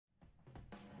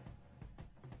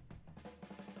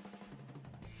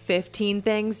15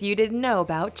 Things You Didn't Know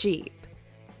About Jeep.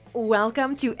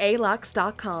 Welcome to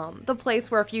Alux.com, the place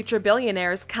where future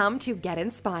billionaires come to get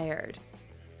inspired.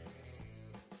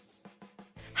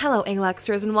 Hello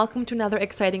Aluxers, and welcome to another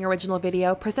exciting original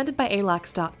video presented by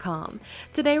Alux.com.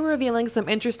 Today we're revealing some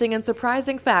interesting and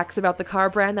surprising facts about the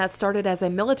car brand that started as a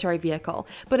military vehicle,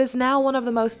 but is now one of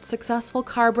the most successful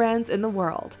car brands in the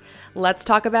world. Let's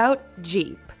talk about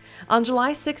Jeep. On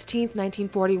July 16,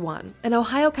 1941, an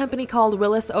Ohio company called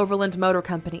Willis Overland Motor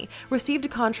Company received a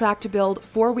contract to build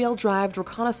four-wheel-drive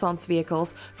reconnaissance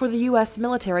vehicles for the U.S.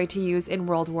 military to use in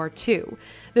World War II.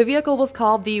 The vehicle was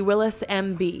called the Willis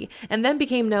MB and then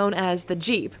became known as the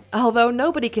Jeep, although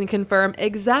nobody can confirm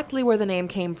exactly where the name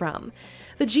came from.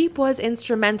 The Jeep was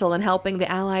instrumental in helping the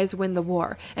Allies win the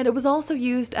war, and it was also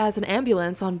used as an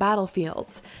ambulance on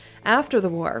battlefields. After the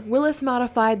war, Willis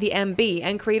modified the MB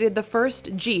and created the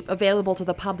first Jeep available to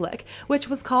the public, which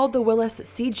was called the Willis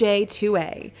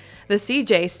CJ2A. The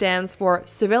CJ stands for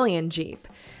Civilian Jeep.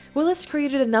 Willis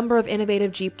created a number of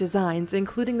innovative Jeep designs,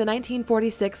 including the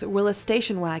 1946 Willis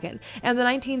station wagon and the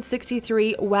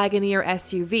 1963 Wagoneer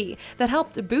SUV that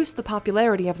helped boost the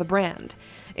popularity of the brand.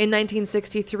 In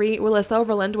 1963, Willis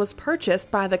Overland was purchased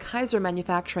by the Kaiser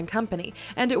Manufacturing Company,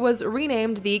 and it was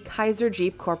renamed the Kaiser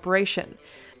Jeep Corporation.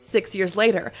 6 years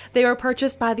later, they were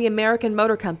purchased by the American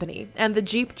Motor Company, and the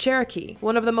Jeep Cherokee,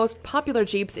 one of the most popular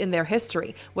Jeeps in their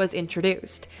history, was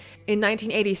introduced. In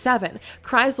 1987,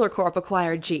 Chrysler Corp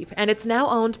acquired Jeep, and it's now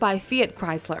owned by Fiat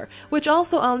Chrysler, which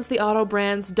also owns the auto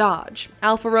brands Dodge,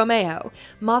 Alfa Romeo,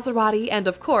 Maserati, and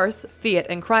of course, Fiat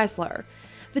and Chrysler.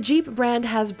 The Jeep brand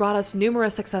has brought us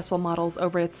numerous successful models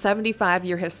over its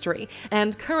 75-year history,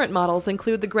 and current models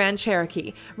include the Grand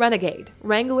Cherokee, Renegade,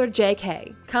 Wrangler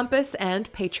JK, Compass, and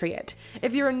Patriot.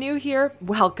 If you're new here,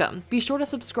 welcome! Be sure to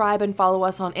subscribe and follow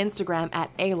us on Instagram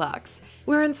at Alux.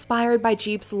 We're inspired by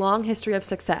Jeep's long history of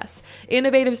success,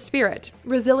 innovative spirit,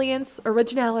 resilience,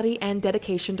 originality, and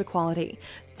dedication to quality.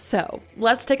 So,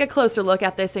 let's take a closer look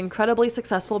at this incredibly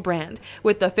successful brand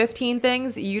with the 15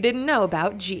 things you didn't know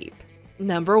about Jeep.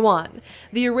 Number 1.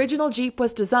 The original Jeep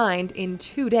was designed in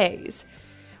 2 days.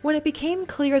 When it became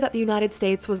clear that the United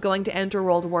States was going to enter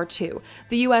World War II,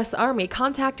 the U.S. Army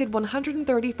contacted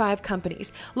 135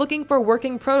 companies looking for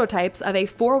working prototypes of a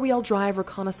four-wheel drive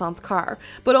reconnaissance car,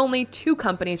 but only 2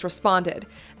 companies responded: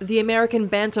 the American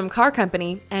Bantam Car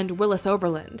Company and Willis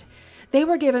Overland. They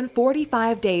were given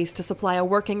 45 days to supply a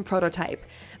working prototype.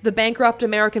 The bankrupt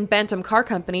American Bantam Car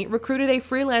Company recruited a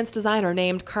freelance designer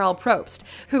named Carl Probst,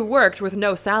 who worked with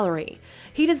no salary.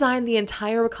 He designed the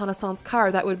entire reconnaissance car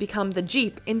that would become the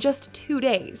Jeep in just 2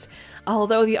 days.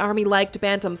 Although the Army liked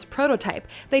Bantam's prototype,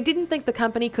 they didn't think the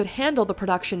company could handle the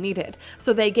production needed,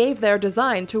 so they gave their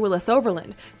design to Willis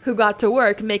Overland, who got to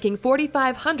work making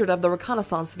 4,500 of the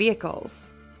reconnaissance vehicles.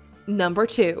 Number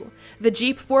 2. The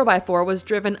Jeep 4x4 was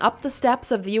driven up the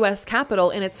steps of the U.S. Capitol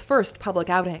in its first public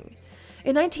outing.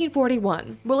 In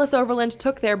 1941, Willis Overland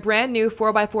took their brand new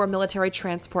 4x4 military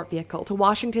transport vehicle to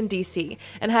Washington, D.C.,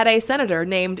 and had a senator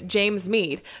named James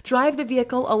Meade drive the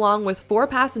vehicle along with 4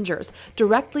 passengers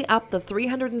directly up the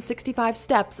 365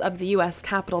 steps of the U.S.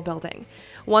 Capitol building.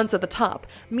 Once at the top,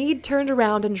 Meade turned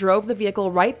around and drove the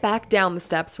vehicle right back down the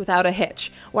steps without a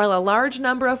hitch, while a large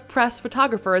number of press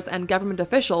photographers and government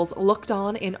officials looked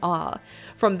on in awe.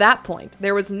 From that point,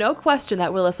 there was no question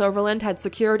that Willis Overland had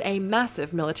secured a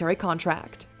massive military contract.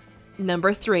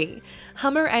 Number 3.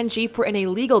 Hummer and Jeep were in a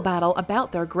legal battle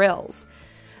about their grills.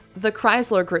 The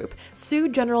Chrysler Group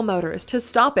sued General Motors to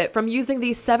stop it from using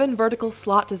the 7 vertical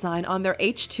slot design on their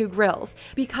H2 grills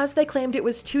because they claimed it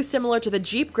was too similar to the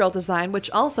Jeep grill design,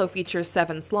 which also features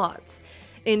 7 slots.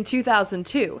 In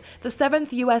 2002, the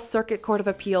 7th U.S. Circuit Court of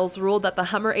Appeals ruled that the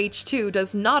Hummer H2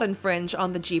 does not infringe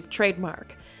on the Jeep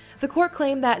trademark. The court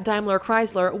claimed that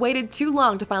Daimler-Chrysler waited too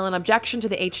long to file an objection to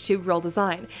the H2 grille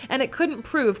design, and it couldn't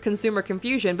prove consumer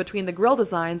confusion between the grille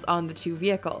designs on the 2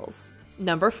 vehicles.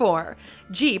 Number 4.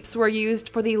 Jeeps were used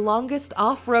for the longest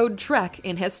off-road trek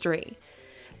in history.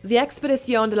 The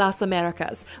Expedición de las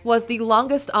Americas was the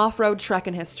longest off-road trek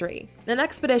in history. An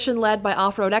expedition led by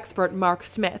off-road expert Mark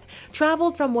Smith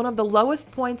traveled from one of the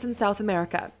lowest points in South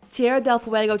America, Tierra del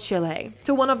Fuego, Chile,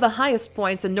 to one of the highest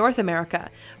points in North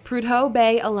America, Prudhoe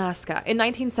Bay, Alaska, in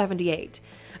 1978.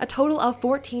 A total of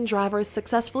 14 drivers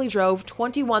successfully drove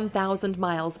 21,000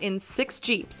 miles in 6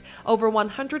 Jeeps over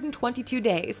 122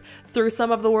 days through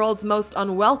some of the world's most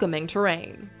unwelcoming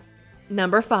terrain.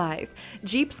 Number 5.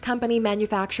 Jeep's company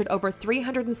manufactured over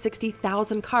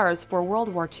 360,000 cars for World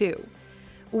War II.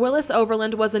 Willis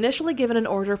Overland was initially given an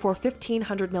order for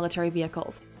 1,500 military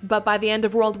vehicles, but by the end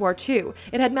of World War II,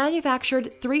 it had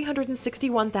manufactured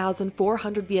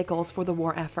 361,400 vehicles for the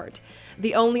war effort.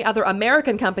 The only other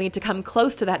American company to come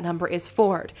close to that number is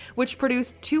Ford, which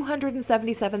produced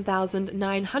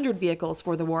 277,900 vehicles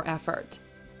for the war effort.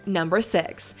 Number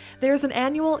 6. There's an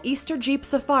annual Easter Jeep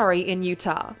Safari in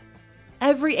Utah.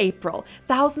 Every April,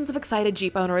 thousands of excited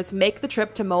Jeep owners make the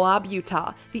trip to Moab,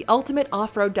 Utah, the ultimate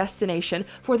off-road destination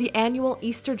for the annual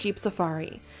Easter Jeep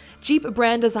Safari. Jeep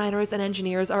brand designers and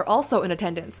engineers are also in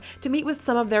attendance to meet with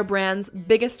some of their brand's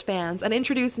biggest fans and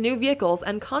introduce new vehicles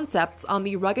and concepts on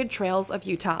the rugged trails of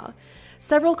Utah.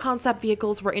 Several concept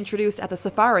vehicles were introduced at the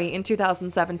Safari in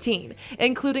 2017,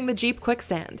 including the Jeep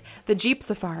Quicksand, the Jeep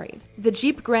Safari, the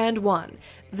Jeep Grand One,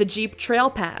 the Jeep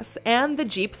Trail Pass, and the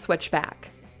Jeep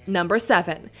Switchback. Number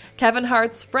 7. Kevin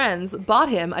Hart's friends bought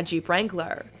him a Jeep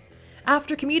Wrangler.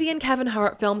 After comedian Kevin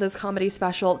Hart filmed his comedy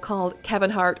special called Kevin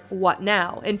Hart What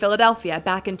Now in Philadelphia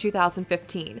back in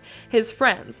 2015, his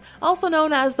friends, also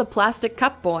known as the Plastic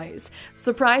Cup Boys,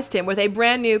 surprised him with a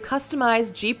brand new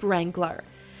customized Jeep Wrangler.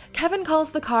 Kevin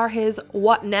calls the car his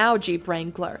What Now Jeep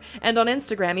Wrangler, and on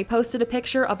Instagram he posted a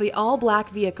picture of the all-black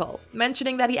vehicle,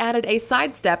 mentioning that he added a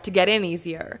side step to get in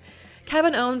easier.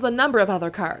 Kevin owns a number of other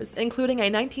cars, including a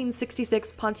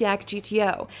 1966 Pontiac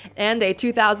GTO and a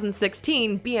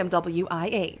 2016 BMW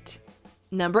i8.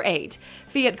 Number 8.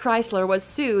 Fiat Chrysler was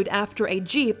sued after a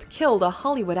Jeep killed a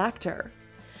Hollywood actor.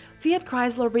 Fiat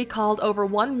Chrysler recalled over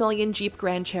 1 million Jeep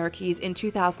Grand Cherokees in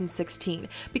 2016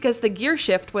 because the gear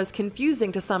shift was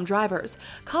confusing to some drivers,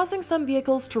 causing some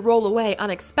vehicles to roll away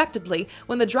unexpectedly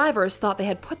when the drivers thought they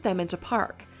had put them into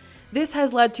park. This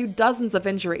has led to dozens of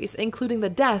injuries, including the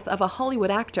death of a Hollywood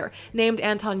actor named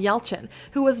Anton Yelchin,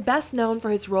 who was best known for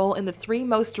his role in the 3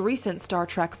 most recent Star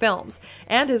Trek films,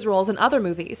 and his roles in other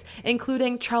movies,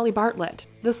 including Charlie Bartlett,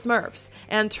 The Smurfs,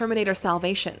 and Terminator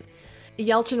Salvation.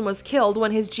 Yelchin was killed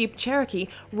when his Jeep Cherokee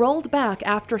rolled back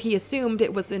after he assumed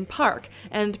it was in park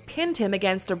and pinned him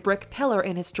against a brick pillar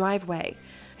in his driveway.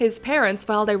 His parents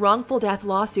filed a wrongful death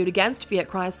lawsuit against Fiat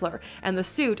Chrysler, and the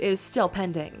suit is still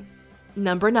pending.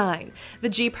 Number 9. The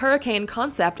Jeep Hurricane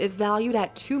concept is valued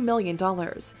at $2 million.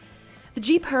 The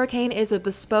Jeep Hurricane is a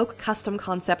bespoke custom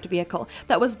concept vehicle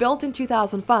that was built in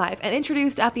 2005 and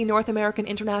introduced at the North American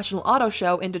International Auto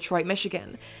Show in Detroit,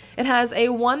 Michigan. It has a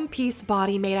one-piece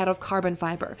body made out of carbon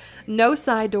fiber, no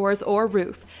side doors or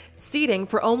roof, seating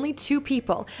for only 2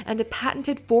 people, and a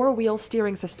patented 4-wheel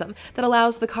steering system that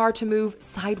allows the car to move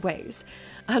sideways.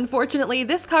 Unfortunately,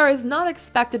 this car is not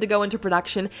expected to go into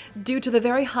production due to the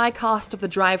very high cost of the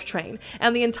drivetrain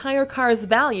and the entire car's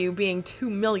value being $2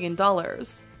 million.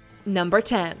 Number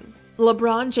 10.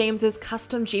 LeBron James's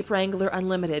custom Jeep Wrangler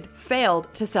Unlimited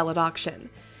failed to sell at auction.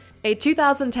 A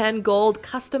 2010 gold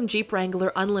custom Jeep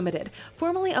Wrangler Unlimited,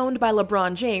 formerly owned by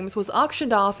LeBron James, was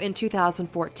auctioned off in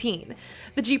 2014.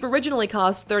 The Jeep originally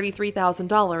cost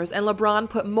 $33,000, and LeBron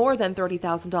put more than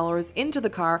 $30,000 into the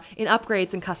car in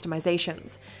upgrades and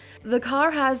customizations. The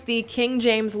car has the King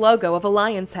James logo of a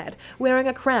lion's head, wearing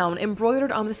a crown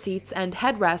embroidered on the seats and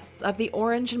headrests of the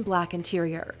orange and black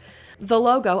interior. The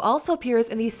logo also appears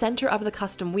in the center of the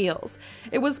custom wheels.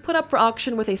 It was put up for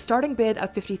auction with a starting bid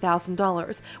of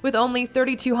 $50,000, with only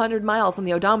 3,200 miles on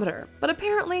the odometer, but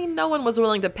apparently no one was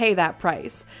willing to pay that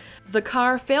price. The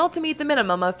car failed to meet the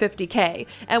minimum of $50,000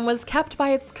 and was kept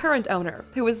by its current owner,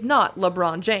 who is not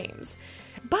LeBron James.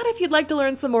 But if you'd like to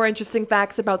learn some more interesting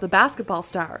facts about the basketball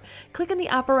star, click in the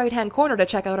upper right-hand corner to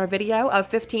check out our video of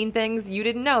 15 things you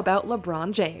didn't know about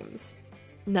LeBron James.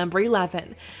 Number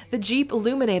 11. The Jeep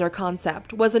Luminator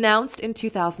concept was announced in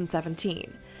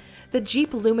 2017. The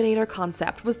Jeep Luminator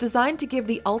concept was designed to give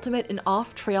the ultimate in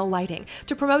off-trail lighting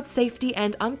to promote safety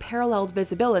and unparalleled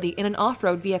visibility in an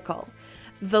off-road vehicle.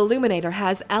 The Luminator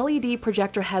has LED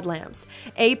projector headlamps,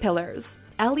 A-pillars,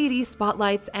 LED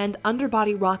spotlights, and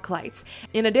underbody rock lights,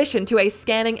 in addition to a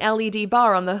scanning LED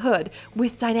bar on the hood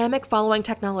with dynamic following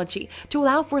technology to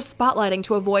allow for spotlighting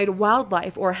to avoid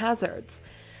wildlife or hazards.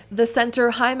 The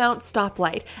center high-mount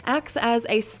stoplight acts as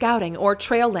a scouting or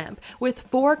trail lamp with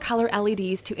 4 color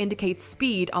LEDs to indicate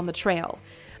speed on the trail.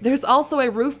 There's also a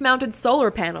roof-mounted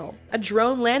solar panel, a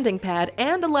drone landing pad,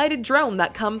 and a lighted drone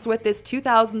that comes with this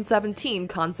 2017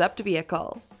 concept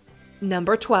vehicle.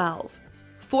 Number 12.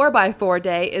 4x4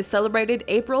 Day is celebrated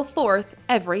April 4th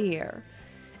every year.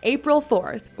 April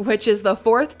 4th, which is the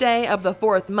 4th day of the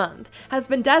 4th month, has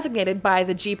been designated by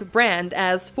the Jeep brand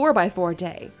as 4x4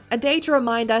 Day, a day to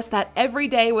remind us that every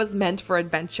day was meant for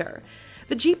adventure.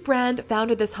 The Jeep brand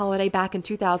founded this holiday back in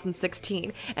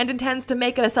 2016 and intends to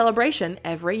make it a celebration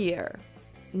every year.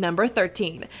 Number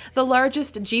 13. The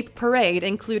largest Jeep parade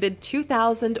included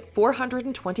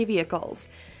 2,420 vehicles.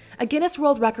 A Guinness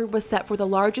World Record was set for the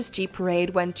largest Jeep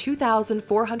parade when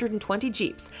 2,420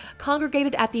 Jeeps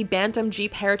congregated at the Bantam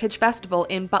Jeep Heritage Festival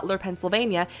in Butler,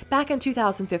 Pennsylvania back in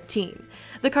 2015.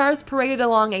 The cars paraded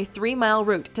along a 3-mile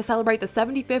route to celebrate the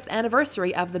 75th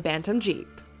anniversary of the Bantam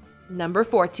Jeep. Number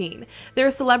 14.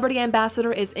 Their celebrity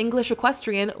ambassador is English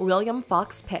equestrian William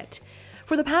Fox Pitt.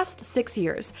 For the past 6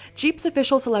 years, Jeep's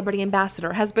official celebrity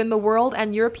ambassador has been the world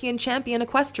and European champion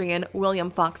equestrian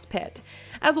William Fox Pitt.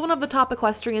 As one of the top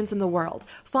equestrians in the world,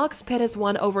 Fox Pitt has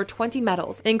won over 20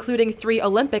 medals, including 3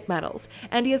 Olympic medals,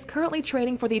 and he is currently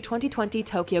training for the 2020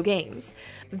 Tokyo Games.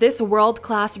 This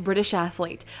world-class British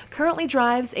athlete currently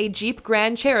drives a Jeep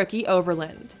Grand Cherokee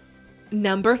Overland.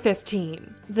 Number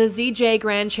 15. The ZJ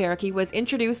Grand Cherokee was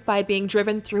introduced by being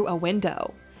driven through a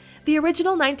window. The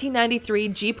original 1993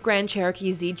 Jeep Grand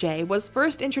Cherokee ZJ was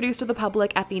first introduced to the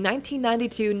public at the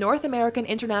 1992 North American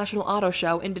International Auto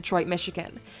Show in Detroit,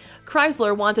 Michigan.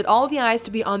 Chrysler wanted all the eyes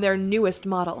to be on their newest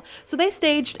model, so they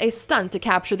staged a stunt to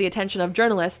capture the attention of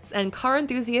journalists and car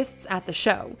enthusiasts at the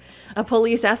show. A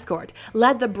police escort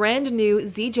led the brand new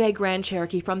ZJ Grand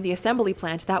Cherokee from the assembly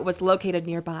plant that was located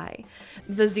nearby.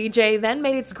 The ZJ then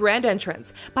made its grand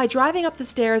entrance by driving up the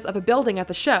stairs of a building at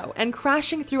the show and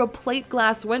crashing through a plate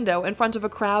glass window in front of a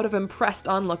crowd of impressed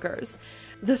onlookers.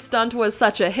 The stunt was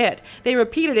such a hit, they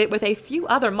repeated it with a few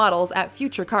other models at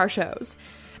future car shows.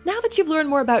 Now that you've learned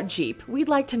more about Jeep, we'd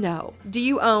like to know, do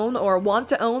you own or want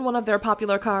to own one of their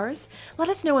popular cars? Let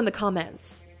us know in the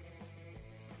comments.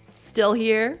 Still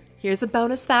here? Here's a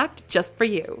bonus fact just for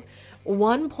you.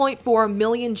 1.4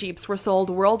 million Jeeps were sold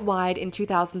worldwide in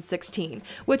 2016,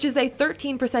 which is a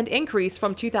 13% increase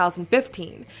from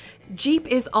 2015. Jeep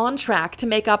is on track to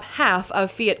make up half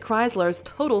of Fiat Chrysler's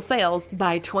total sales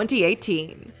by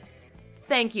 2018.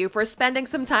 Thank you for spending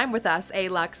some time with us,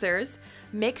 A-Luxers.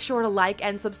 Make sure to like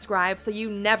and subscribe so you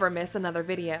never miss another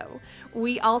video.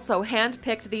 We also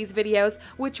handpicked these videos,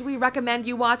 which we recommend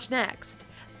you watch next.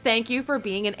 Thank you for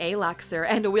being an A-Luxer,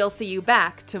 and we'll see you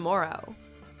back tomorrow.